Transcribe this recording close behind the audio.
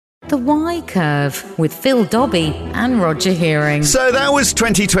The Y Curve with Phil Dobbie and Roger Hearing. So that was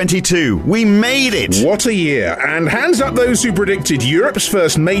 2022. We made it. What a year. And hands up those who predicted Europe's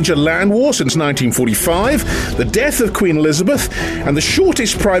first major land war since 1945, the death of Queen Elizabeth, and the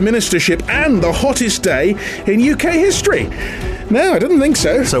shortest prime ministership and the hottest day in UK history. No, I didn't think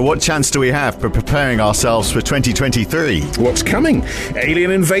so. So what chance do we have for preparing ourselves for 2023? What's coming?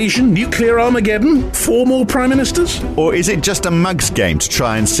 Alien invasion? Nuclear Armageddon? 4 more prime ministers? Or is it just a mugs game to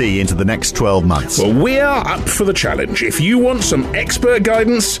try and see into the next 12 months? Well, we are up for the challenge. If you want some expert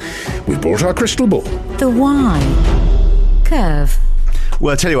guidance, we've brought our crystal ball. The Y Curve. Well,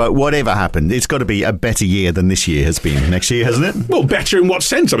 I'll tell you what, whatever happened, it's got to be a better year than this year has been next year, hasn't it? Well, better in what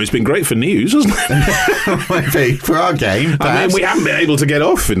sense? I mean, it's been great for news, hasn't it? Maybe for our game, perhaps. I mean, we haven't been able to get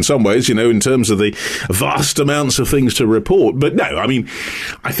off in some ways, in terms of the vast amounts of things to report. But no, I mean,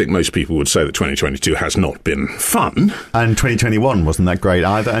 I think most people would say that 2022 has not been fun. And 2021 wasn't that great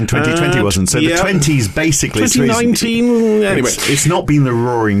either, and 2020 wasn't. So the 20s basically... 2019, anyway. It's not been the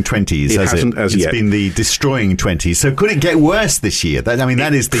roaring 20s, has it? It's been the destroying 20s. So could it get worse this year? That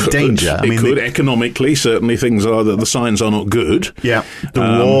is the danger. It could. Economically, certainly things are that the signs are not good. Yeah. The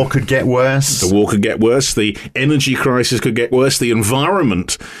war could get worse. The war could get worse. The energy crisis could get worse. The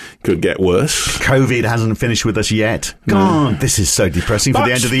environment could get worse. COVID hasn't finished with us yet. God, this is so depressing for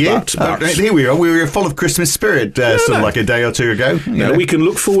the end of the year. Here we are. We were full of Christmas spirit like a day or two ago. We can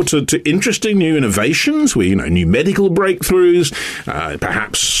look forward to interesting new innovations, new medical breakthroughs,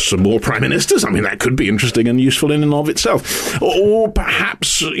 perhaps some more prime ministers. I mean, that could be interesting and useful in and of itself. Or perhaps,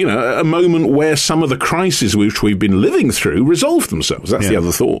 a moment where some of the crises which we've been living through resolve themselves. That's the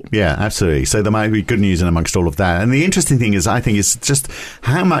other thought. Yeah, absolutely. So there might be good news in amongst all of that. And the interesting thing is, I think, is just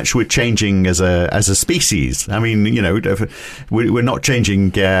how much we're changing as a species. I mean, we're not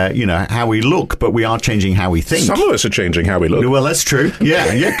changing, how we look, but we are changing how we think. Some of us are changing how we look. Well, that's true.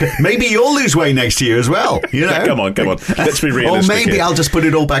 Yeah. Maybe you'll lose weight next year as well. Come on. Let's be realistic. Or maybe I'll just put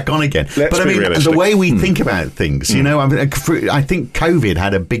it all back on again. But I mean, realistic. The way we think about things, I think COVID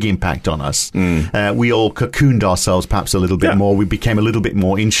had a big impact on us. We all cocooned ourselves perhaps a little bit more. We became a little bit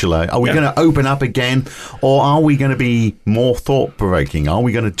more insular. Are we going to open up again, or are we going to be more thought-provoking? Are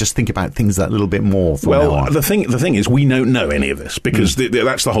we going to just think about things that little bit more from now on? The thing is, we don't know any of this, because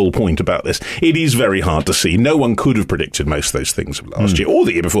that's the whole point about this. It is very hard to see. No one could have predicted most of those things last year or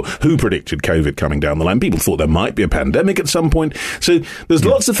the year before. Who predicted COVID coming down the line? People thought there might be a pandemic at some point. So there's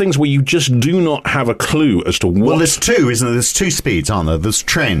lots of things where you just do not have a clue as to what... Well, there's two, isn't there? There's two speeds, aren't there? There's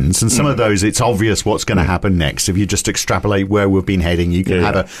trends, and some of those, it's obvious what's going to happen next. If you just extrapolate where we've been heading, you can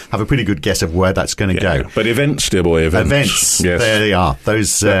have a pretty good guess of where that's going to go. But events, dear boy, events. Yes. There they are.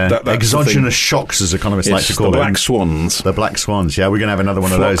 Those exogenous shocks, as economists like to call them. The black swans. The black swans, yeah. We're going to have another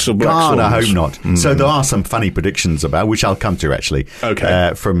one of those. God, I hope not. So there are some funny predictions about, which I'll come to, actually,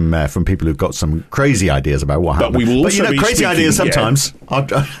 from people who've got some crazy ideas about what happened. But we will also be crazy ideas sometimes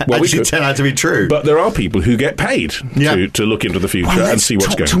actually turn out to be true. But there are people who get paid to look into the future and see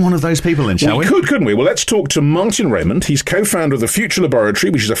what's going on. Talk to one of those people then, shall we? Couldn't we? Well, let's talk to Martin Raymond. He's co-founder of the Future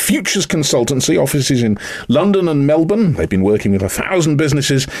Laboratory, which is a futures consultancy, offices in London and Melbourne. They've been working with 1,000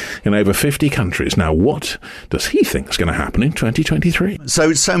 businesses in over 50 countries. Now, what does he think is going to happen in 2023?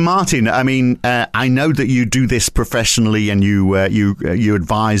 So Martin, I mean, I know that you do this professionally, and you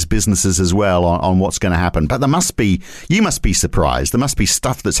advise businesses as well on what's going to happen. But you must be surprised. There must be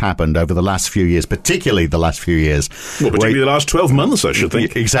stuff that's happened over the last few years, particularly the last few years. Well, particularly the last 12 months, I should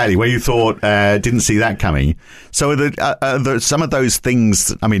think. Exactly, where you thought, didn't see that coming. So some of those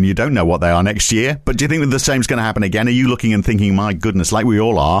things, I mean, you don't know what they are next year, but do you think that the same's going to happen again? Are you looking and thinking, my goodness, like we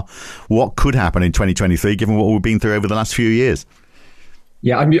all are, what could happen in 2023, given what we've been through over the last few years?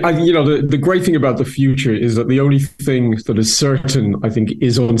 Yeah, I mean, the great thing about the future is that the only thing that is certain, I think,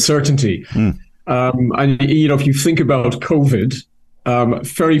 is uncertainty. And, if you think about COVID,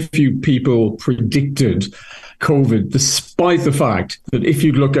 very few people predicted COVID, despite the fact that if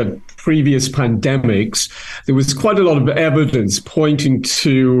you look at previous pandemics, there was quite a lot of evidence pointing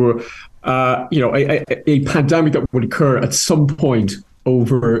to, a pandemic that would occur at some point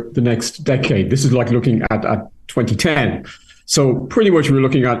over the next decade. This is like looking at 2010. So pretty much we're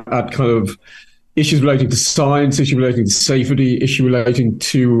looking at kind of issues relating to science, issues relating to safety, issue relating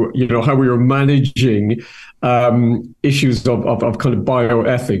to, how we are managing issues of kind of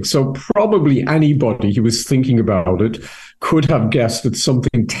bioethics. So probably anybody who was thinking about it could have guessed that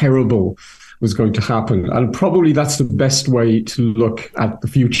something terrible was going to happen. And probably that's the best way to look at the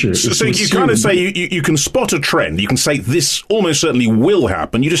future. So you kind of say you can spot a trend. You can say this almost certainly will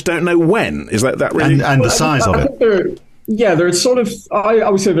happen. You just don't know when. Is that really? And the size of it. Yeah, there are sort of, I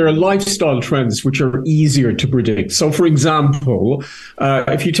would say there are lifestyle trends which are easier to predict. So, for example,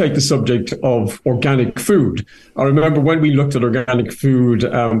 if you take the subject of organic food, I remember when we looked at organic food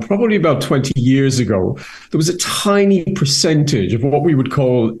probably about 20 years ago, there was a tiny percentage of what we would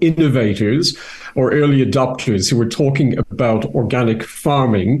call innovators or early adopters who were talking about organic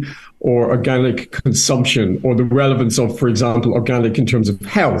farming or organic consumption or the relevance of, for example, organic in terms of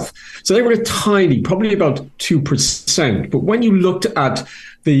health. So they were tiny, probably about 2%. But when you looked at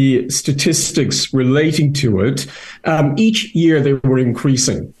the statistics relating to it, each year they were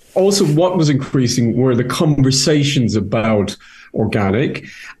increasing. Also, what was increasing were the conversations about organic.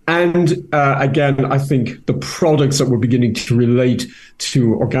 And again, I think the products that were beginning to relate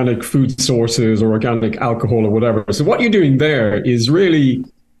to organic food sources or organic alcohol or whatever. So what you're doing there is really,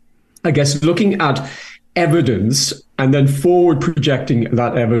 I guess, looking at evidence and then forward projecting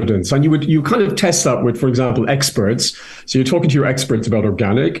that evidence. And you kind of test that with, for example, experts. So you're talking to your experts about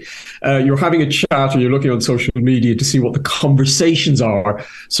organic. You're having a chat or you're looking on social media to see what the conversations are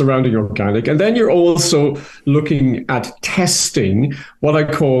surrounding organic. And then you're also looking at testing what I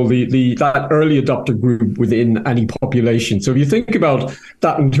call that early adopter group within any population. So if you think about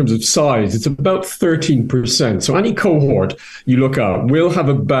that in terms of size, it's about 13%. So any cohort you look at will have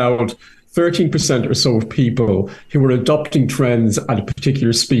about 13% or so of people who are adopting trends at a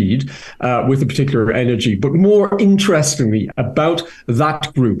particular speed with a particular energy. But more interestingly, about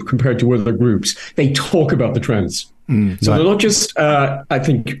that group compared to other groups, they talk about the trends. So they're not just, I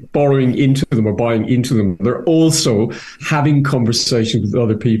think, borrowing into them or buying into them. They're also having conversations with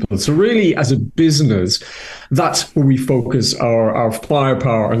other people. So really, as a business, that's where we focus our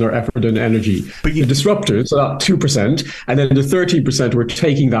firepower and our effort and energy. But the disruptors, so that 2%, and then the 13%, we're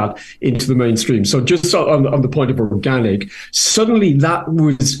taking that into the mainstream. So just on the point of organic, suddenly that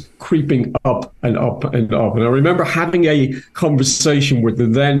was creeping up and up and up. And I remember having a conversation with the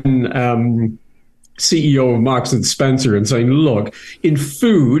then CEO of Marks and Spencer and saying, look, in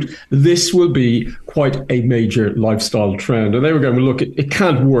food, this will be quite a major lifestyle trend. And they were going, well, look, it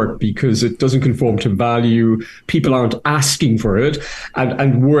can't work because it doesn't conform to value. People aren't asking for it.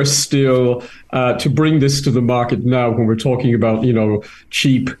 And worse still, to bring this to the market now when we're talking about,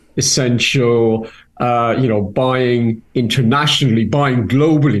 cheap, essential, buying internationally, buying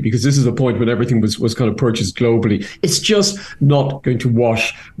globally, because this is the point when everything was kind of purchased globally. It's just not going to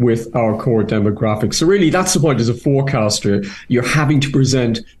wash with our core demographics. So really, that's the point as a forecaster. You're having to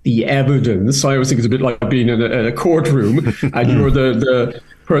present the evidence. I always think it's a bit like being in a courtroom and you're the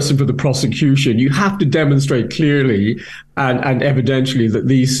person for the prosecution. You have to demonstrate clearly and evidentially that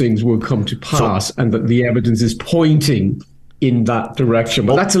these things will come to pass and that the evidence is pointing in that direction.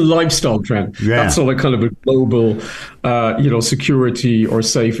 But that's a lifestyle trend. Yeah. That's not a kind of a global, security or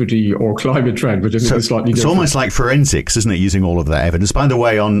safety or climate trend, which I think is slightly different. It's almost like forensics, isn't it? Using all of that evidence. By the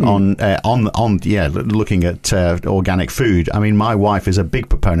way, looking at organic food. I mean, my wife is a big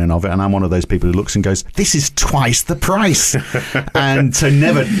proponent of it, and I'm one of those people who looks and goes, "This is twice the price." So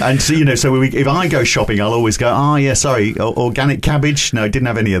if I go shopping, I'll always go, "Oh yeah, sorry, organic cabbage. No, didn't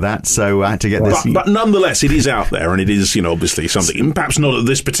have any of that, so I had to get this." But nonetheless, it is out there, and it is, obviously something, perhaps not at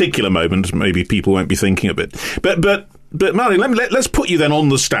this particular moment, maybe people won't be thinking of it. But Martin, let's put you then on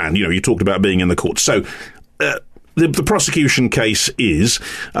the stand. You talked about being in the court. So the prosecution case is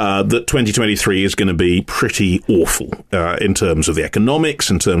that 2023 is going to be pretty awful in terms of the economics,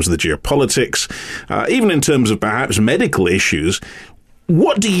 in terms of the geopolitics, even in terms of perhaps medical issues.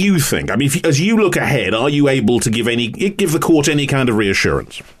 What do you think? I mean, as you look ahead, are you able to give the court any kind of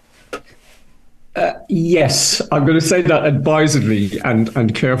reassurance? Yes, I'm going to say that advisedly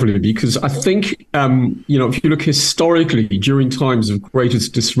and carefully, because I think, if you look historically during times of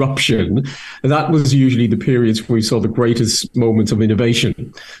greatest disruption, that was usually the periods where we saw the greatest moments of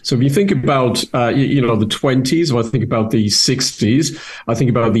innovation. So if you think about, the 20s, or I think about the 60s, I think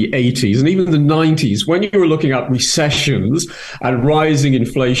about the 80s, and even the 90s, when you were looking at recessions and rising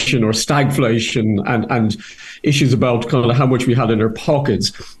inflation or stagflation and issues about kind of how much we had in our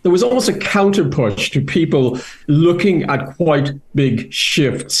pockets, there was almost a counterpush to people looking at quite big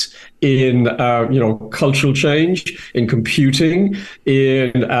shifts in, cultural change, in computing,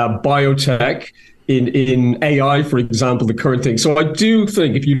 in biotech, in AI, for example, the current thing. So I do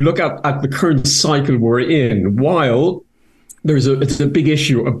think if you look at the current cycle we're in, while it's a big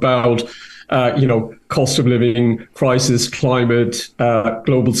issue about cost of living crisis, climate,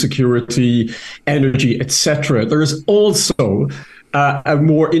 global security, energy, etc. There is also a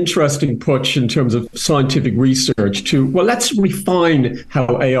more interesting push in terms of scientific research to, well, let's refine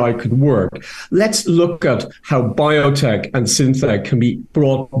how AI could work. Let's look at how biotech and syntech can be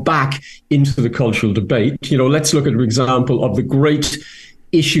brought back into the cultural debate. Let's look at an example of the great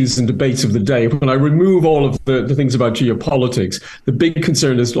issues and debates of the day. When I remove all of the things about geopolitics, the big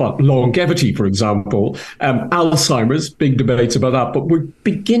concern is longevity, for example, Alzheimer's, big debates about that. But we're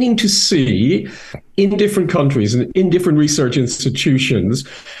beginning to see in different countries and in different research institutions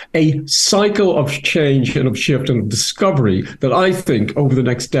a cycle of change and of shift and of discovery that I think over the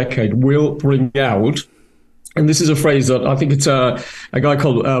next decade will bring out. And this is a phrase that I think it's a guy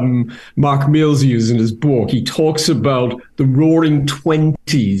called Mark Mills uses in his book. He talks about the roaring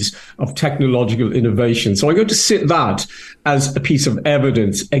 20s of technological innovation. So I'm going to sit that as a piece of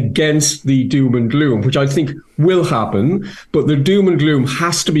evidence against the doom and gloom, which I think will happen. But the doom and gloom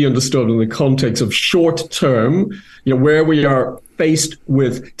has to be understood in the context of short term, where we are faced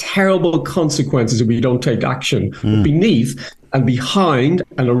with terrible consequences if we don't take action. But beneath and behind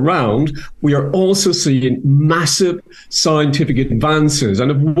and around, we are also seeing massive scientific advances.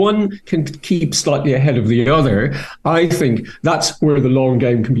 And if one can keep slightly ahead of the other, I think that's where the long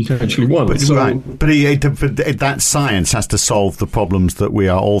game can potentially won. But that science has to solve the problems that we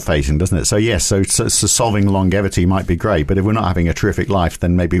are all facing, doesn't it? So yes, so solving longevity might be great, but if we're not having a terrific life,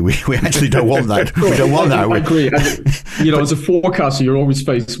 then maybe we actually don't want that. We don't want that. I agree. And, as a forecaster, you're always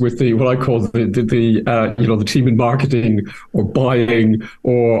faced with what I call the team in marketing or buying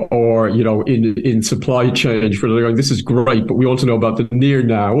or in supply chain for going, this is great, but we also know about the near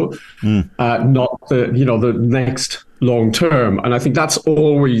now, not the next long term. And I think that's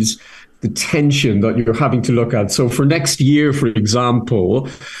always the tension that you're having to look at. So for next year, for example,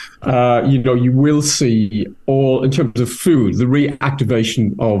 you will see all in terms of food, the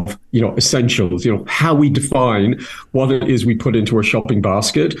reactivation of, essentials, how we define what it is we put into our shopping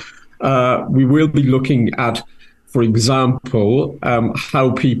basket. We will be looking at, for example,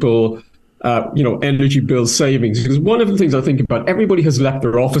 how people, energy bill savings. Because one of the things I think about, everybody has left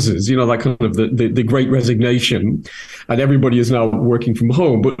their offices, that kind of the great resignation, and everybody is now working from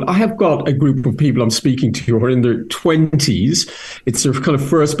home. But I have got a group of people I'm speaking to who are in their 20s. It's their kind of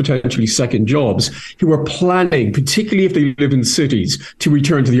first, potentially second jobs, who are planning, particularly if they live in cities, to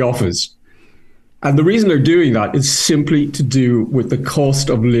return to the office. And the reason they're doing that is simply to do with the cost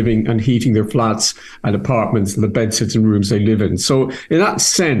of living and heating their flats and apartments and the bedsits and rooms they live in. So in that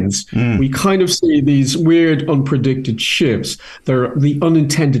sense, we kind of see these weird, unpredicted shifts. They're the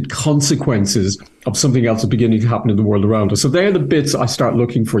unintended consequences of something else that's beginning to happen in the world around us. So they're the bits I start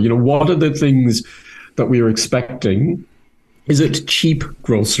looking for. What are the things that we are expecting? Is it cheap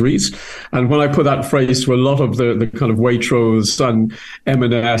groceries? And when I put that phrase to a lot of the kind of Waitrose and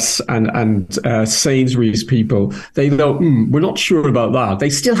M&S and Sainsbury's people, they go, we're not sure about that.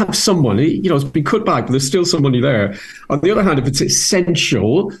 They still have some money. It's been cut back, but there's still some money there. On the other hand, if it's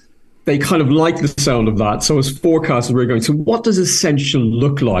essential, they kind of like the sound of that. So as forecasters, we're going, so what does essential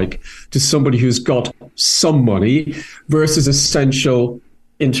look like to somebody who's got some money versus essential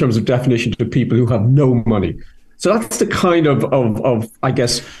in terms of definition to people who have no money? So that's the kind of I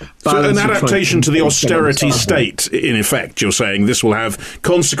guess, so an adaptation to the austerity state, in effect. You're saying this will have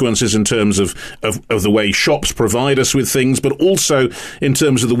consequences in terms of the way shops provide us with things, but also in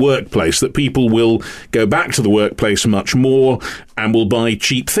terms of the workplace, that people will go back to the workplace much more and will buy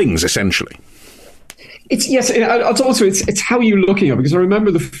cheap things, essentially. It's how you're looking at it, because I remember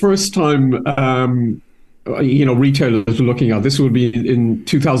the first time retailers were looking at this would be in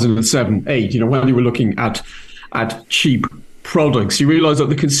 2007-8, when they were looking at cheap products. You realize that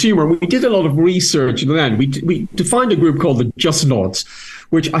the consumer, we did a lot of research then. We defined a group called the Just Nots,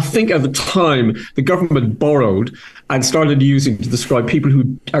 which I think at the time the government borrowed and started using to describe people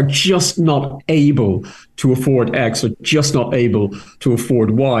who are just not able to afford X or just not able to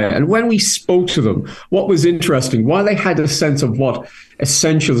afford Y. And when we spoke to them, what was interesting, while they had a sense of what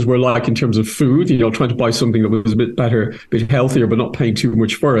essentials were like in terms of food, trying to buy something that was a bit better, a bit healthier, but not paying too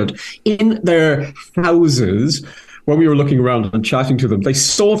much for it, in their houses, when we were looking around and chatting to them, they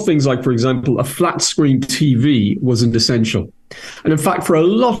saw things like, for example, a flat screen TV was an essential. And in fact, for a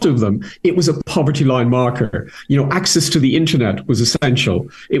lot of them, it was a poverty line marker. Access to the internet was essential.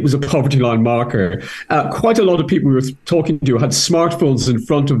 It was a poverty line marker. Quite a lot of people we were talking to had smartphones in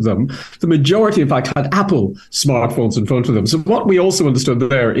front of them. The majority, in fact, had Apple smartphones in front of them. So what we also understood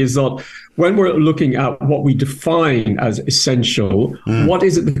there is that when we're looking at what we define as essential, what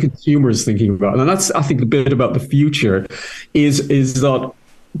is it the consumer is thinking about? And that's, I think, the bit about the future is that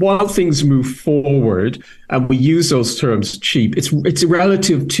while things move forward and we use those terms cheap, it's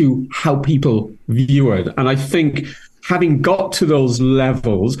relative to how people view it. And I think having got to those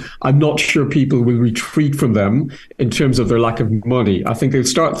levels, I'm not sure people will retreat from them in terms of their lack of money. I think they'll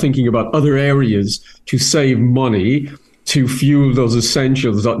start thinking about other areas to save money to fuel those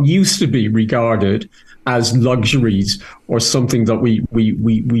essentials that used to be regarded as luxuries or something that we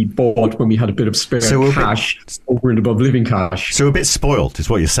bought when we had a bit of spare cash over and above living cash. So a bit spoilt is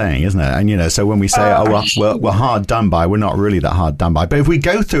what you're saying, isn't it? And, so when we say, we're hard done by, we're not really that hard done by. But if we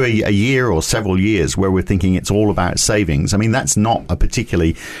go through a year or several years where we're thinking it's all about savings, I mean, that's not a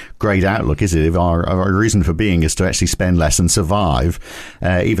particularly great outlook, is it? If our reason for being is to actually spend less and survive,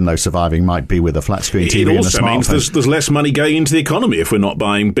 even though surviving might be with a flat screen TV and a smartphone. It also means there's less money going into the economy if we're not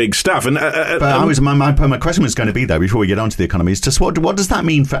buying big stuff. And my question was going to be, though, before we get onto the economy, is just what does that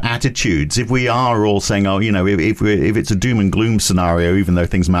mean for attitudes? If we are all saying, if it's a doom and gloom scenario, even though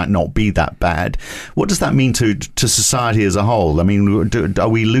things might not be that bad, what does that mean to society as a whole? I mean, are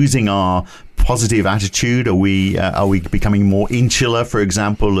we losing our positive attitude? Are we becoming more insular, for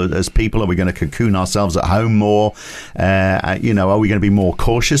example, as people? Are we going to cocoon ourselves at home more? Are we going to be more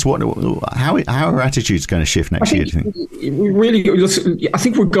cautious? How are our attitudes going to shift next year, do you think? I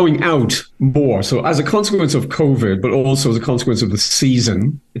think we're going out more. So as a consequence of COVID, but also as a consequence of the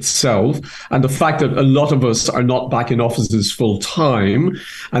season itself, and the fact that a lot of us are not back in offices full time,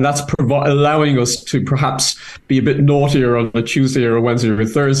 and that's allowing us to perhaps be a bit naughtier on a Tuesday or a Wednesday or a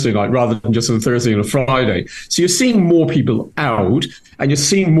Thursday night rather than just on a Thursday and a Friday. So you're seeing more people out, and you're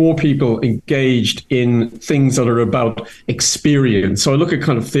seeing more people engaged in things that are about experience. So I look at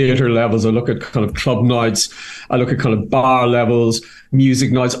kind of theatre levels, I look at kind of club nights, I look at kind of bar levels,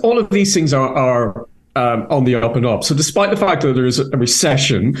 music nights. All of these things are on the up and up. So despite the fact that there's a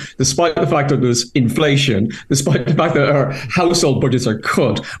recession, despite the fact that there's inflation, despite the fact that our household budgets are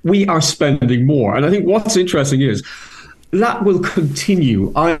cut, we are spending more. And I think what's interesting is that will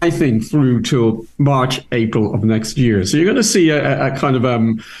continue, I think, through till March, April of next year. So you're going to see a kind of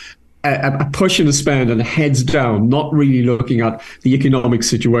a push in the spend and heads down, not really looking at the economic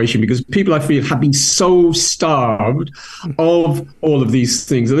situation, because people, I feel, have been so starved of all of these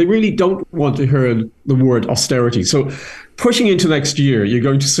things that they really don't want to hear the word austerity. So pushing into next year, you're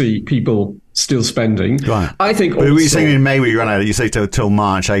going to see people still spending. Right. I think. But were you saying in May we run out? You say till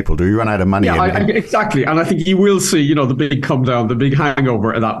March, April. Do we run out of money? Yeah, exactly. And I think you will see, the big come down, the big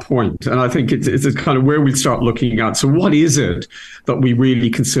hangover at that point. And I think it's kind of where we start looking at. So what is it that we really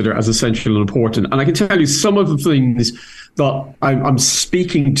consider as essential and important? And I can tell you some of the things that I'm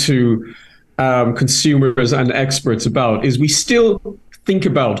speaking to consumers and experts about is we still think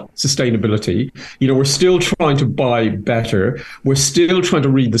about sustainability. We're still trying to buy better. We're still trying to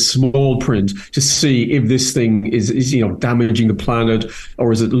read the small print to see if this thing is damaging the planet,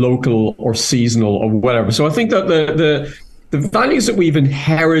 or is it local or seasonal or whatever. So I think that the values that we've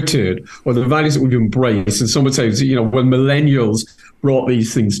inherited, or the values that we've embraced, and some would say, when millennials brought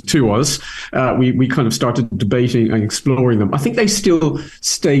these things to us, we kind of started debating and exploring them. I think they still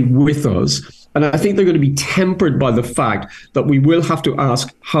stay with us. And I think they're going to be tempered by the fact that we will have to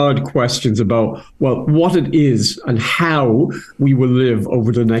ask hard questions about, what it is and how we will live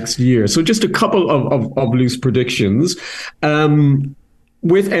over the next year. So just a couple of loose predictions.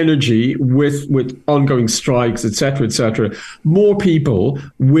 With energy, with ongoing strikes, et cetera, more people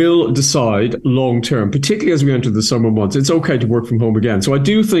will decide long term, particularly as we enter the summer months, it's okay to work from home again. So I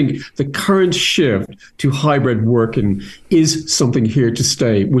do think the current shift to hybrid working is something here to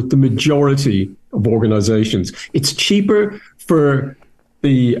stay with the majority of organizations. It's cheaper for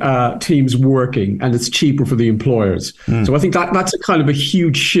the teams working, and it's cheaper for the employers. So I think that's a kind of a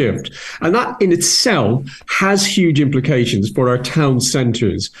huge shift. And that in itself has huge implications for our town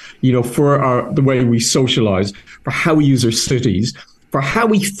centres, for the way we socialise, for how we use our cities, for how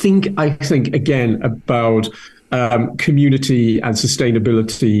we think, I think, again, about community and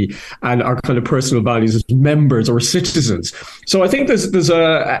sustainability and our kind of personal values as members or citizens. So I think there's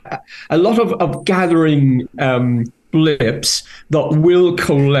a lot of gathering blips that will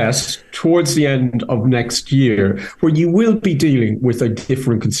coalesce towards the end of next year, where you will be dealing with a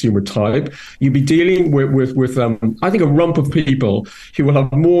different consumer type. You'll be dealing with I think, a rump of people who will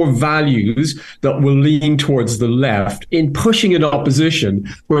have more values that will lean towards the left in pushing an opposition,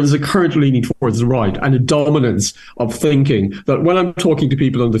 where there's a current leaning towards the right, and a dominance of thinking that when I'm talking to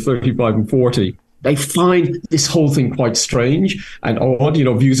people under 35 and 40, They find this whole thing quite strange and odd,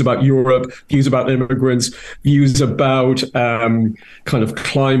 views about Europe, views about immigrants, views about kind of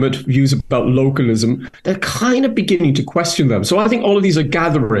climate, views about localism. They're kind of beginning to question them. So I think all of these are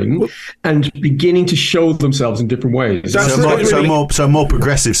gathering and beginning to show themselves in different ways. So more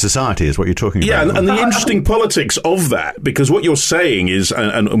progressive society is what you're talking about. Yeah, and the interesting politics of that, because what you're saying is,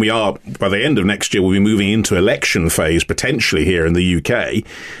 and we are, by the end of next year, we'll be moving into election phase potentially here in the UK.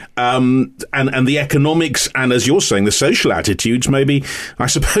 And the economics and, as you're saying, the social attitudes maybe, I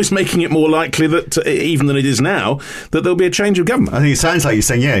suppose, making it more likely that, even than it is now, that there'll be a change of government. I think it sounds like you're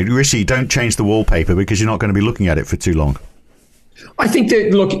saying, Rishi, don't change the wallpaper because you're not going to be looking at it for too long. I think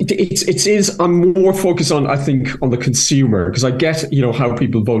that, look, I'm more focused on, I think, on the consumer, because I get, how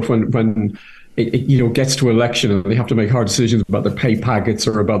people vote when it gets to election and they have to make hard decisions about their pay packets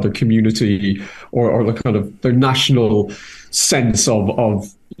or about their community or the kind of their national sense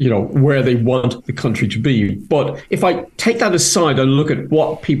of where they want the country to be. But if I take that aside and look at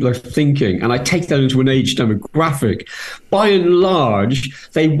what people are thinking, and I take that into an age demographic, by and large,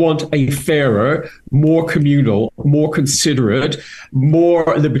 they want a fairer, more communal, more considerate, more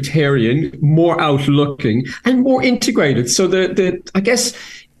libertarian, more outlooking, and more integrated. So I guess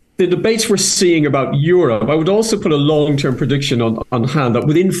the debates we're seeing about Europe, I would also put a long-term prediction on hand that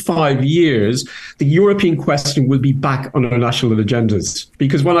within 5 years, the European question will be back on our national agendas.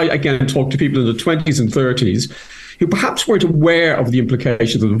 Because when I, again, talk to people in the 20s and 30s, who perhaps weren't aware of the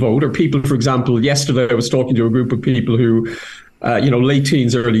implications of the vote, or people, for example, yesterday I was talking to a group of people who, late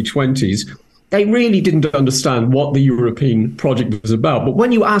teens, early 20s, they really didn't understand what the European project was about. But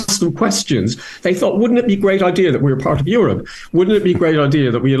when you asked them questions, they thought, wouldn't it be a great idea that we were part of Europe? Wouldn't it be a great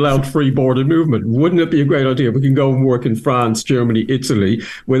idea that we allowed free border movement? Wouldn't it be a great idea if we can go and work in France, Germany, Italy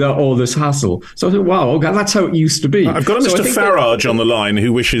without all this hassle? So I thought, wow, okay, that's how it used to be. I've got a Mr. Farage on the line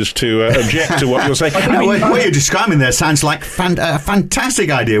who wishes to object to what you're saying. What you're describing there sounds like a fantastic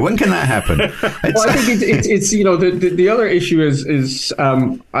idea. When can that happen? Well, I think it's the other issue is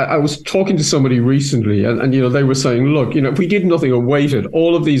I was talking to somebody recently, and they were saying, look, if we did nothing and waited,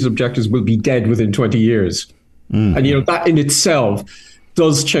 all of these objectives will be dead within 20 years. And that in itself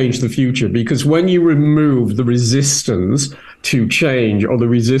does change the future, because when you remove the resistance to change or the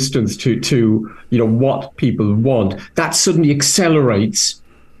resistance to what people want, that suddenly accelerates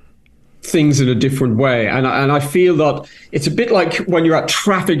things in a different way. And I feel that it's a bit like when you're at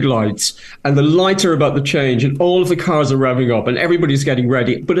traffic lights and the lights are about to change and all of the cars are revving up and everybody's getting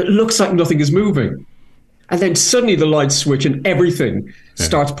ready, but it looks like nothing is moving. And then suddenly the lights switch and everything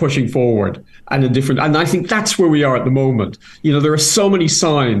starts pushing forward and and I think that's where we are at the moment. There are so many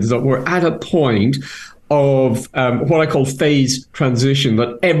signs that we're at a point of what I call phase transition,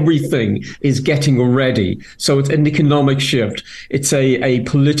 that everything is getting ready. So it's an economic shift. It's a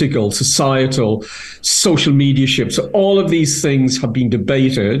political, societal, social media shift. So all of these things have been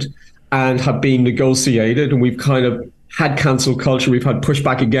debated and have been negotiated, and we've kind of had cancel culture. We've had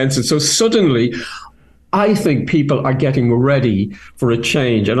pushback against it. So suddenly, I think people are getting ready for a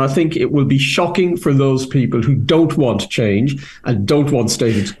change. And I think it will be shocking for those people who don't want change and don't want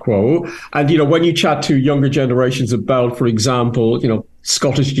status quo. And, when you chat to younger generations about, for example,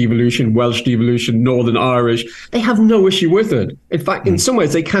 Scottish devolution, Welsh devolution, Northern Irish, they have no issue with it. In fact, in some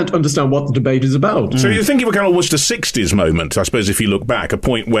ways, they can't understand what the debate is about. So you think of a kind of almost a 60s moment, I suppose, if you look back, a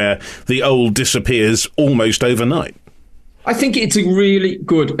point where the old disappears almost overnight. I think it's a really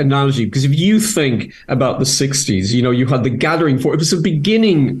good analogy, because if you think about the 60s, you had the gathering it was the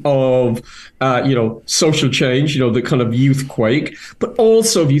beginning of, social change, the kind of youth quake. But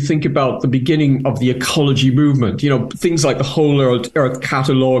also, if you think about the beginning of the ecology movement, things like the Whole Earth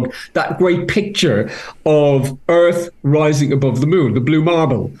Catalogue, that great picture of Earth rising above the moon, the blue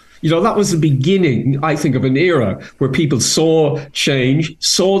marble. That was the beginning, I think, of an era where people saw change,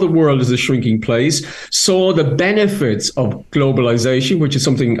 saw the world as a shrinking place, saw the benefits of globalization, which is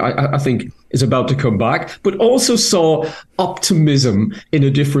something I think is about to come back, but also saw optimism in a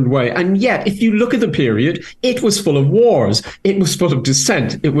different way. And yet, if you look at the period, it was full of wars, it was full of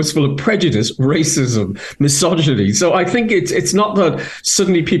dissent, it was full of prejudice, racism, misogyny. So I think it's not that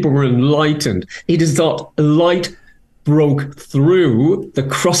suddenly people were enlightened. It is that light broke through the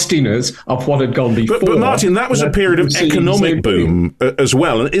crustiness of what had gone before. But Martin, that was a period of economic boom as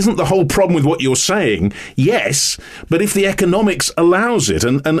well. And isn't the whole problem with what you're saying? Yes, but if the economics allows it,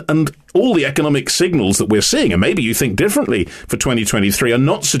 and all the economic signals that we're seeing, and maybe you think differently for 2023, are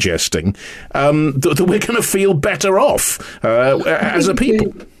not suggesting that we're going to feel better off as a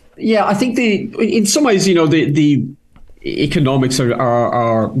people. I think in some ways, the economics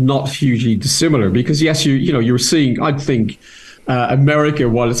are not hugely dissimilar, because yes, you're seeing, I think, America,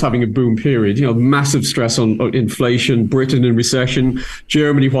 while it's having a boom period, massive stress on inflation. Britain in recession.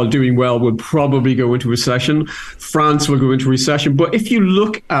 Germany, while doing well, will probably go into recession. France will go into recession. But if you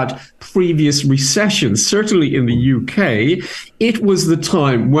look at previous recessions, certainly in the UK, it was the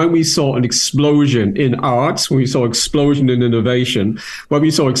time when we saw an explosion in arts, when we saw explosion in innovation, when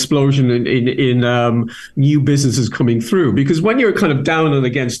we saw explosion in new businesses coming through. Because when you're kind of down and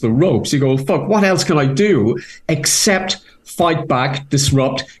against the ropes, you go, fuck, what else can I do except fight back,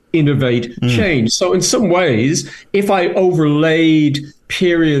 disrupt, innovate, change? So in some ways, if I overlaid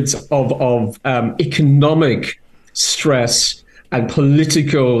periods of economic stress and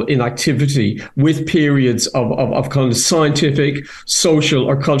political inactivity with periods of kind of scientific, social,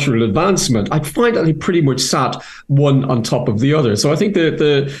 or cultural advancement, I'd find that they pretty much sat one on top of the other. So I think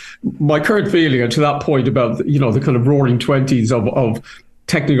my current feeling, and to that point about the kind of roaring 20s of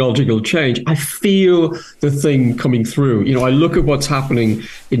technological change, I feel the thing coming through. I look at what's happening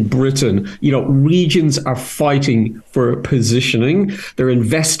in Britain. Regions are fighting for positioning. They're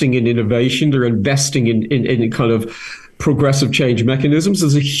investing in innovation. They're investing in kind of progressive change mechanisms.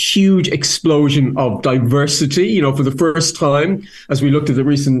 There's a huge explosion of diversity. For the first time, as we looked at the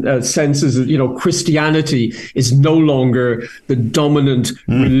recent census, Christianity is no longer the dominant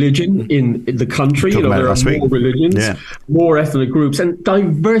religion in the country. There are more religions, more ethnic groups, and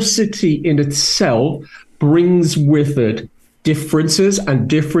diversity in itself brings with it differences, and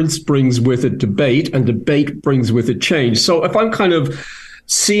difference brings with it debate, and debate brings with it change. So if I'm kind of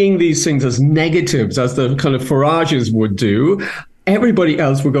seeing these things as negatives, as the kind of Farages would do, everybody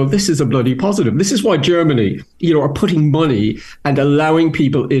else will go, this is a bloody positive. This is why Germany, are putting money and allowing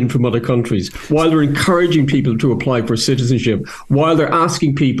people in from other countries, while they're encouraging people to apply for citizenship, while they're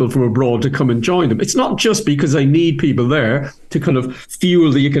asking people from abroad to come and join them. It's not just because they need people there to kind of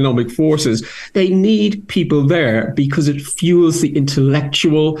fuel the economic forces. They need people there because it fuels the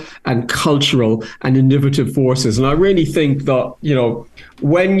intellectual and cultural and innovative forces. And I really think that,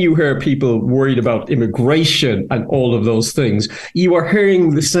 when you hear people worried about immigration and all of those things, you are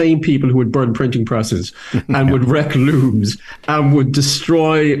hearing the same people who would burn printing presses and would wreck looms and would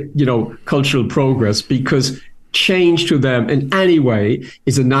destroy, cultural progress, because change to them in any way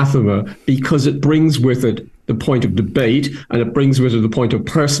is anathema, because it brings with it the point of debate, and it brings with it the point of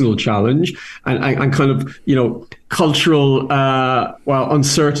personal challenge and kind of, cultural,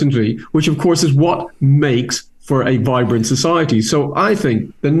 uncertainty, which of course is what makes for a vibrant society. So I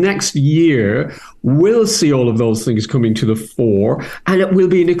think the next year will see all of those things coming to the fore, and it will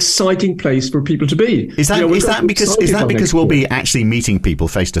be an exciting place for people to be. Is that because we'll be actually meeting people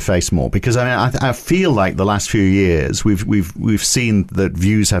face to face more? Because I feel like the last few years we've seen that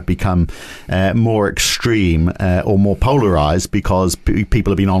views have become more extreme or more polarized because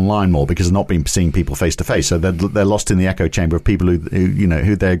people have been online more, because they've not been seeing people face to face. So they're lost in the echo chamber of people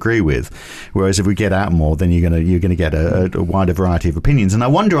who they agree with. Whereas if we get out more, then you're going to get a wider variety of opinions. And I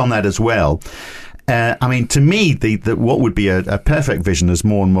wonder on that as well. To me, what would be a perfect vision is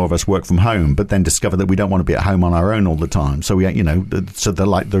more and more of us work from home, but then discover that we don't want to be at home on our own all the time. So the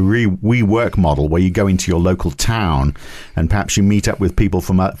WeWork model, where you go into your local town and perhaps you meet up with people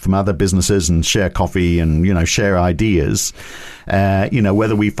from other businesses and share coffee and share ideas.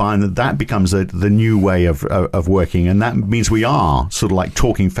 Whether we find that becomes the new way of working, and that means we are sort of like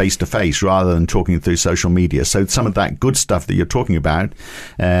talking face to face rather than talking through social media. So some of that good stuff that you're talking about,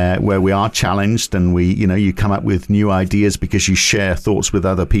 where we are challenged and you come up with new ideas because you share thoughts with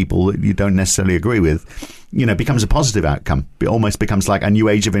other people that you don't necessarily agree with, becomes a positive outcome. It almost becomes like a new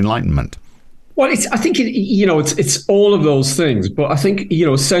age of enlightenment. Well, I think it's all of those things, but I think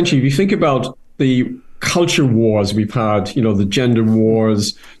essentially, if you think about the culture wars we've had, the gender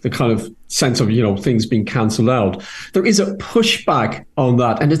wars, the kind of sense of things being cancelled out, there is a pushback on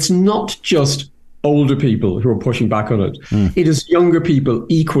that, and it's not just older people who are pushing back on it. It is younger people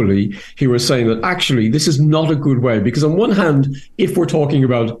equally who are saying that actually this is not a good way, because on one hand, if we're talking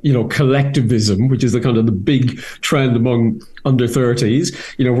about collectivism, which is the kind of the big trend among under 30s,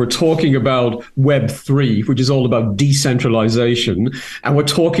 we're talking about Web3, which is all about decentralization, and we're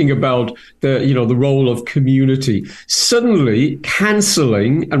talking about the role of community. Suddenly,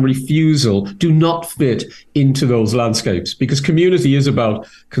 cancelling and refusal do not fit into those landscapes, because community is about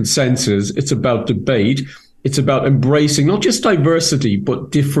consensus, it's about debate, it's about embracing not just diversity but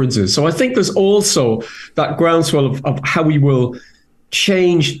differences. So I think there's also that groundswell of how we will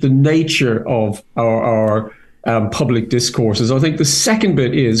change the nature of our public discourses. I think the second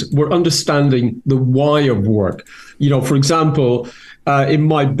bit is we're understanding the why of work. For example, in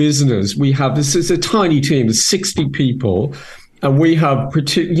my business, we have this is a tiny team, 60 people. And we have,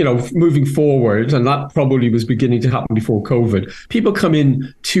 moving forward, and that probably was beginning to happen before COVID, people come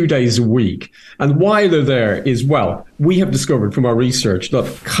in 2 days a week. And why they're there is, well, we have discovered from our research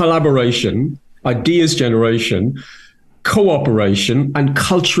that collaboration, ideas generation, cooperation and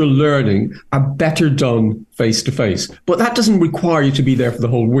cultural learning are better done face to face. But that doesn't require you to be there for the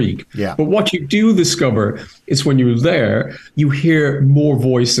whole week. Yeah. But what you do discover is when you're there, you hear more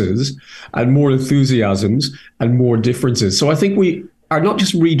voices and more enthusiasms and more differences. So I think we are not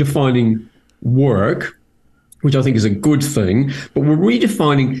just redefining work, which I think is a good thing, but we're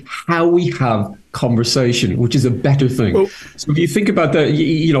redefining how we have conversation, which is a better thing. Well, so if you think about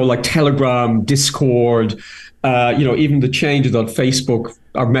the, like Telegram, Discord, even the changes that Facebook,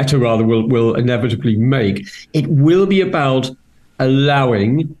 or Meta rather, will inevitably make, it will be about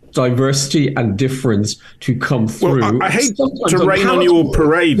allowing diversity and difference to come through. Well, I hate to rain on your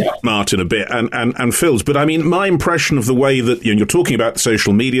parade, Martin, a bit, and Phil's, but I mean, my impression of the way that you're talking about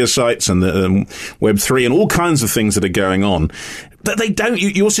social media sites and the Web3 and all kinds of things that are going on, that they don't.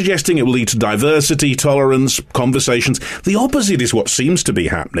 You're suggesting it will lead to diversity, tolerance, conversations. The opposite is what seems to be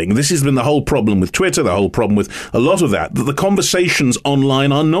happening. This has been the whole problem with Twitter, the whole problem with a lot of that the conversations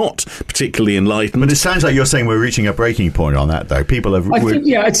online are not particularly enlightened. But it sounds like you're saying we're reaching a breaking point on that, though. People have.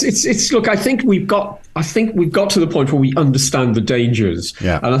 It's. Look, I think we've got to the point where we understand the dangers,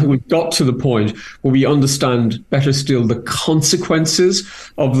 and I think we've got to the point where we understand better still the consequences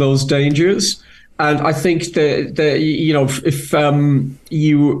of those dangers. And I think if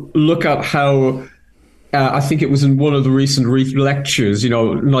you look at how, I think it was in one of the recent lectures,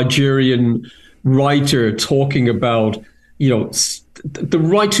 Nigerian writer talking about, the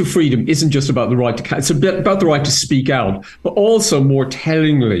right to freedom isn't just about the right to, it's about the right to speak out, but also more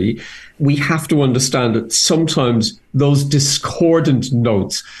tellingly, we have to understand that sometimes those discordant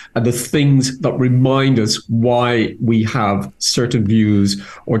notes are the things that remind us why we have certain views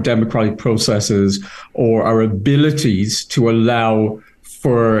or democratic processes or our abilities to allow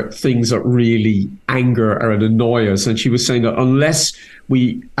for things that really anger or annoy us. And she was saying that unless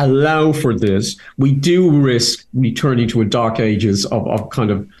we allow for this, we do risk returning to a dark ages of kind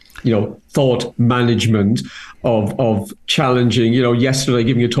of, thought management, of challenging. Yesterday,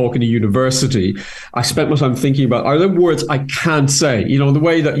 giving a talk in a university, I spent my time thinking about, are there words I can't say? The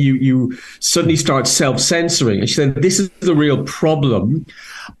way that you suddenly start self-censoring. And she said, this is the real problem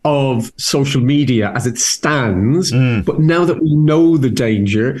of social media as it stands. But now that we know the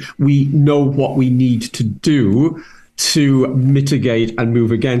danger, we know what we need to do to mitigate and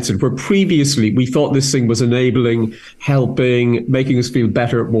move against it. Where previously we thought this thing was enabling, helping, making us feel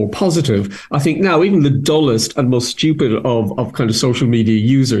better, more positive. I think now even the dullest and most stupid of kind of social media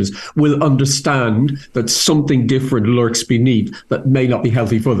users will understand that something different lurks beneath that may not be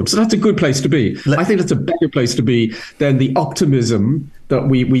healthy for them. So that's a good place to be. I think that's a better place to be than the optimism that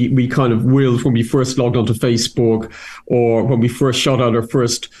we kind of willed when we first logged onto Facebook or when we first shot out our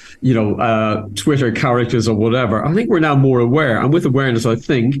first, Twitter characters or whatever. I think we're now more aware. And with awareness, I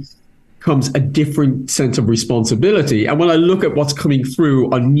think, comes a different sense of responsibility. And when I look at what's coming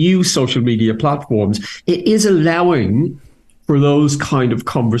through on new social media platforms, it is allowing for those kind of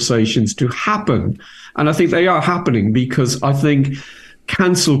conversations to happen. And I think they are happening because I think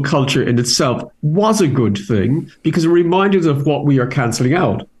cancel culture in itself was a good thing because it reminded us of what we are cancelling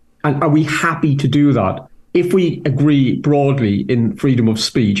out. And are we happy to do that? If we agree broadly in freedom of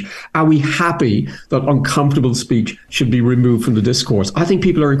speech, are we happy that uncomfortable speech should be removed from the discourse? I think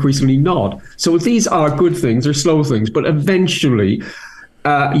people are increasingly not. So if these are good things or slow things, but eventually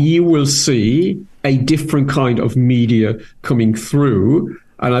you will see a different kind of media coming through.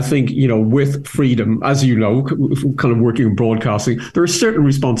 And I think, with freedom, as you know, kind of working in broadcasting, there are certain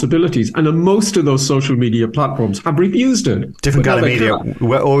responsibilities. And most of those social media platforms have refused it. Different kind of media.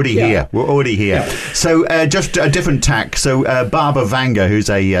 We're already here. We're already here. Yeah. So just a different tack. So Barbara Vanga, who's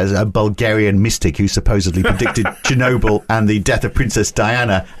a Bulgarian mystic who supposedly predicted Chernobyl and the death of Princess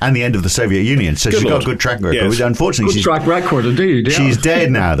Diana and the end of the Soviet Union. So she's got a good track record. Yes. Unfortunately, good track record indeed. Yeah. She's dead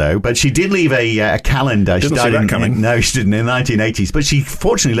now, though. But she did leave a calendar. Didn't see that coming. No, she didn't in the 1980s. But she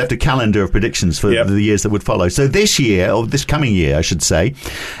fortunately left a calendar of predictions for the years that would follow. So this year, or this coming year, I should say,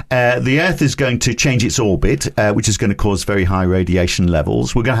 the Earth is going to change its orbit, which is going to cause very high radiation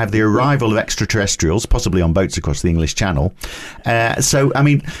levels. We're going to have the arrival of extraterrestrials, possibly on boats across the English Channel. So, I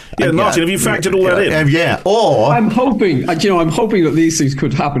mean... Martin, have you factored all that in? Or... I'm hoping that these things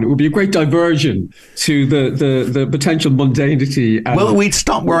could happen. It would be a great diversion to the potential mundanity. Well, we'd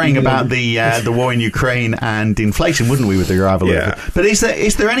stop worrying about the war in Ukraine and inflation, wouldn't we, with the arrival of it? But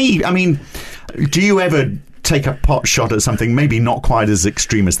is there any... I mean, do you ever take a pot shot at something maybe not quite as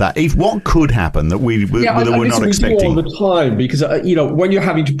extreme as that. What could happen that we're not expecting? All the time, because when you're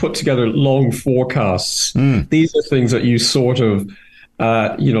having to put together long forecasts, these are things that you sort of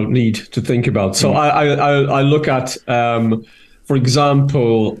need to think about. So I look at, for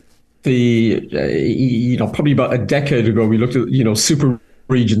example, probably about a decade ago, we looked at super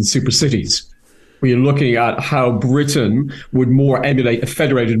regions, super cities. We are looking at how Britain would more emulate a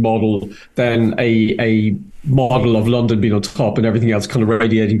federated model than a model of London being on top and everything else kind of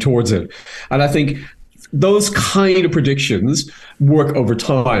radiating towards it. And I think those kind of predictions work over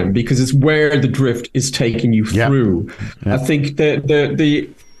time because it's where the drift is taking you through. Yeah. I think the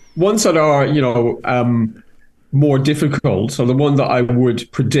ones that are, more difficult. So the one that I would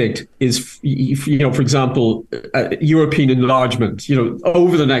predict is, for example, European enlargement.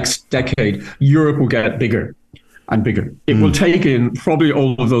 Over the next decade, Europe will get bigger and bigger. It will take in probably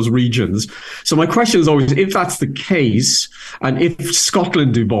all of those regions. So my question is always, if that's the case, and if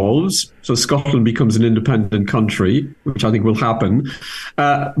Scotland evolves, so Scotland becomes an independent country, which I think will happen,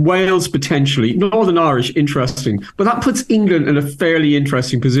 Wales potentially, Northern Irish, interesting, but that puts England in a fairly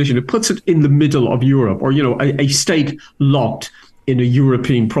interesting position. It puts it in the middle of Europe, or, a state locked in a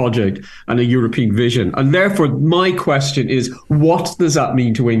European project and a European vision. And therefore, my question is, what does that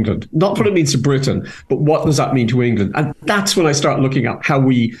mean to England? Not what it means to Britain, but what does that mean to England? And that's when I start looking at how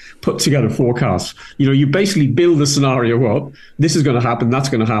we put together forecasts. You basically build a scenario up. This is going to happen. That's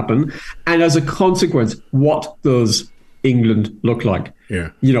going to happen. And as a consequence, what does England look like?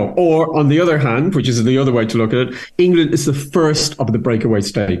 Yeah. Or on the other hand, which is the other way to look at it, England is the first of the breakaway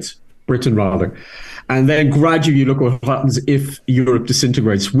states, Britain rather. And then gradually you look what happens if Europe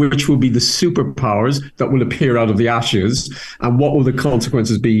disintegrates, which will be the superpowers that will appear out of the ashes, and what will the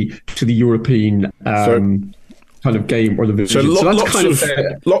consequences be to the European kind of game or the vision. So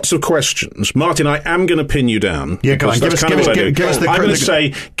lots of questions. Martin, I am going to pin you down. Yeah, go on. I'm going to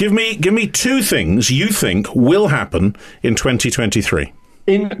say, give me two things you think will happen in 2023.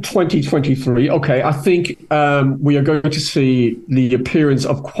 In 2023, okay, I think we are going to see the appearance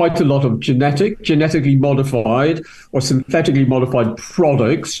of quite a lot of genetically modified or synthetically modified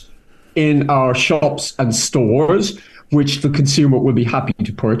products in our shops and stores, which the consumer will be happy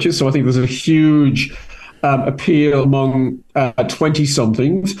to purchase. So I think there's a huge appeal among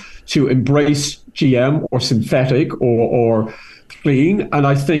 20-somethings to embrace GM or synthetic or clean, and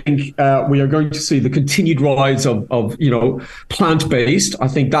I think we are going to see the continued rise of plant-based. I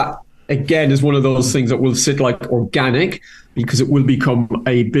think that again is one of those things that will sit like organic, because it will become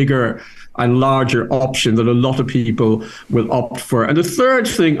a bigger and larger option that a lot of people will opt for. And the third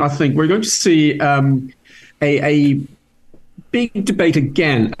thing, I think we're going to see a big debate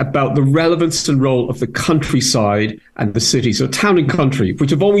again about the relevance and role of the countryside and the city. So town and country, which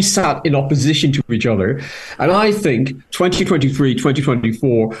have always sat in opposition to each other. And I think 2023,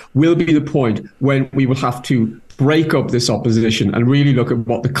 2024 will be the point when we will have to break up this opposition and really look at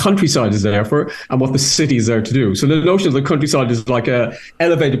what the countryside is there for and what the city is there to do. So the notion of the countryside is like a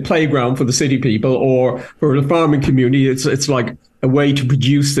elevated playground for the city people, or for the farming community, it's like a way to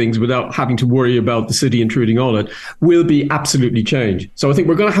produce things without having to worry about the city intruding on it, will be absolutely changed. So I think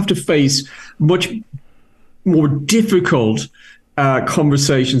we're going to have to face much more difficult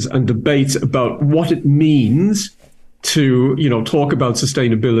conversations and debates about what it means to, talk about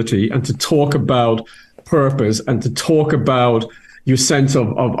sustainability and to talk about purpose and to talk about your sense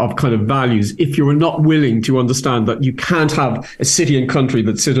of kind of values, if you're not willing to understand that you can't have a city and country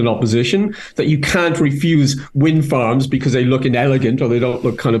that sit in opposition, that you can't refuse wind farms because they look inelegant or they don't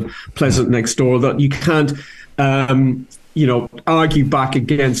look kind of pleasant next door, that you can't argue back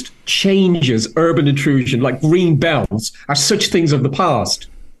against changes, urban intrusion, like green belts are such things of the past.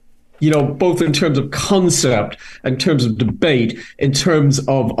 Both in terms of concept, in terms of debate, in terms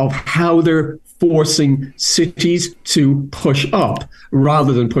of how they're forcing cities to push up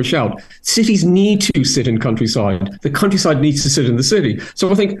rather than push out. Cities need to sit in countryside. The countryside needs to sit in the city. So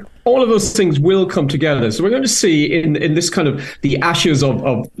I think all of those things will come together. So we're going to see in this kind of the ashes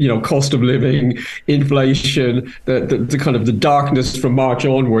of cost of living, inflation, the kind of the darkness from March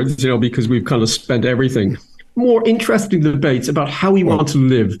onwards, because we've kind of spent everything. More interesting debates about how we want to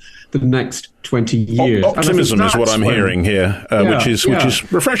live the next 20 years. Optimism is what I'm hearing here, which is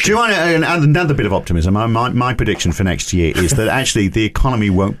refreshing. Do you want another bit of optimism? My prediction for next year is that actually the economy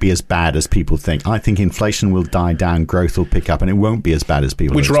won't be as bad as people think. I think inflation will die down, growth will pick up, and it won't be as bad as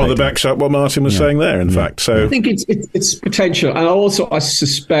people Which are rather backs up what Martin was saying there, in fact. So I think it's potential. And also I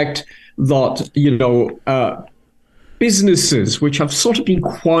suspect that, businesses, which have sort of been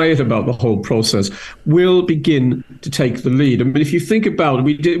quiet about the whole process, will begin to take the lead. I mean, if you think about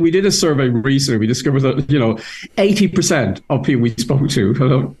it, we did a survey recently. We discovered that 80% of people we spoke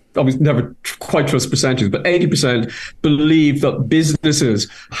to, I was never quite trust percentages, but 80% believe that businesses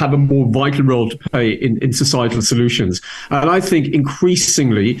have a more vital role to play in societal solutions. And I think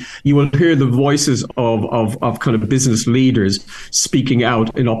increasingly you will hear the voices of kind of business leaders speaking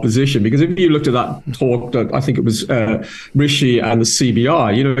out in opposition. Because if you looked at that talk that I think it was Rishi and the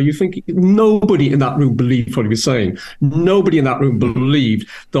CBI, you think nobody in that room believed what he was saying. Nobody in that room believed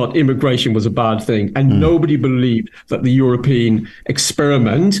that immigration was a bad thing. And nobody believed that the European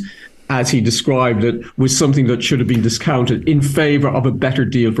experiment, as he described it, was something that should have been discounted in favour of a better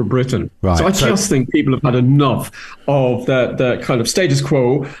deal for Britain. Right. So I just think people have had enough of the kind of status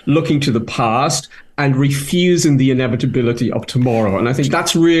quo, looking to the past and refusing the inevitability of tomorrow. And I think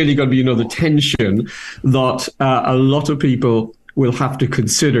that's really going to be another tension that a lot of people will have to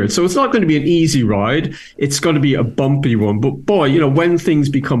consider. So it's not going to be an easy ride. It's going to be a bumpy one. But boy, when things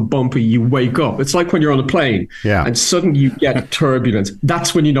become bumpy, you wake up. It's like when you're on a plane and suddenly you get turbulence.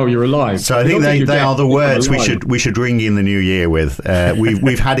 That's when you know you're alive. So I think they are the words we should ring in the new year with.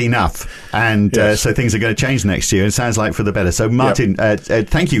 We've had enough. And so things are going to change next year. It sounds like for the better. So Martin,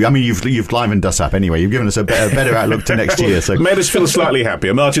 thank you. I mean, you've livened us up anyway. You've given us a better outlook to next year. So made us feel slightly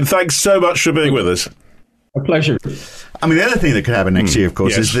happier. Martin, thanks so much for being with us. A pleasure. I mean, the other thing that could happen next year, of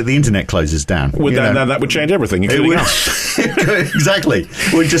course, is that the internet closes down. That would change everything, including us. Exactly.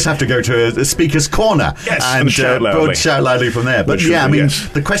 We'd just have to go to a speaker's corner and shout loudly from there. But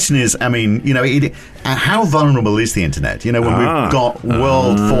the question is, how vulnerable is the internet? When we've got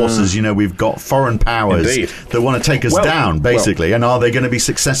world forces, we've got foreign powers that want to take us down, basically. And are they going to be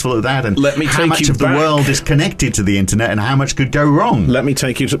successful at that? And how much of the world is connected to the internet and how much could go wrong? Let me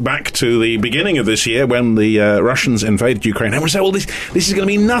take you back to the beginning of this year when the Russians invaded Ukraine. Everyone said, this is going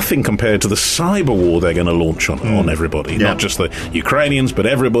to be nothing compared to the cyber war they're going to launch on everybody. Not just the Ukrainians, but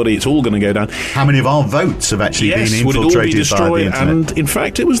everybody. It's all going to go down. How many of our votes have actually been infiltrated would it all be destroyed? By the internet? And in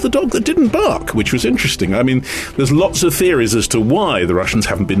fact, it was the dog that didn't bark, which was interesting. I mean, there's lots of theories as to why the Russians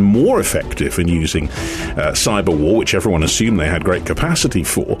haven't been more effective in using cyber war, which everyone assumed they had great capacity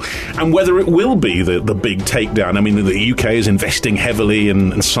for, and whether it will be the big takedown. I mean, the UK is investing heavily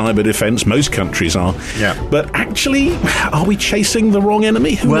in cyber defence. Most countries are. Yeah. But actually, are we chasing the wrong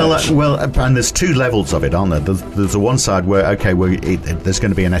enemy? Well, and there's two levels of it, aren't there? There's the one side where, there's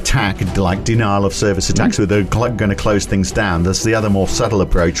going to be an attack, like denial of service attacks, where they're going to close things down. There's the other more subtle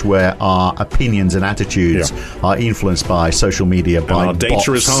approach where our opinions and attitudes are influenced by social media, by our data bots.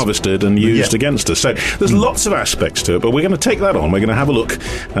 Is harvested and used against us. So there's lots of aspects to it, but we're going to take that on. We're going to have a look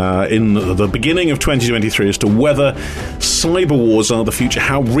in the beginning of 2023 as to whether cyber wars are the future.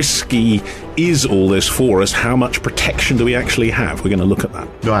 How risky is all this for us? How much protection do we actually have? We're going to look at that.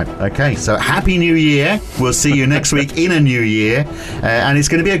 Right, okay. So Happy New Year. We'll see you next week in a new year. And it's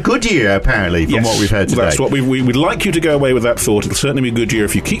going to be a good year, apparently, from what we've heard today. That's what we'd like you to go away with that thought. It'll certainly be a good year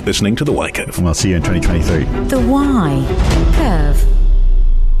if you keep listening to The Why Curve. And we'll see you in 2023. The Why Curve.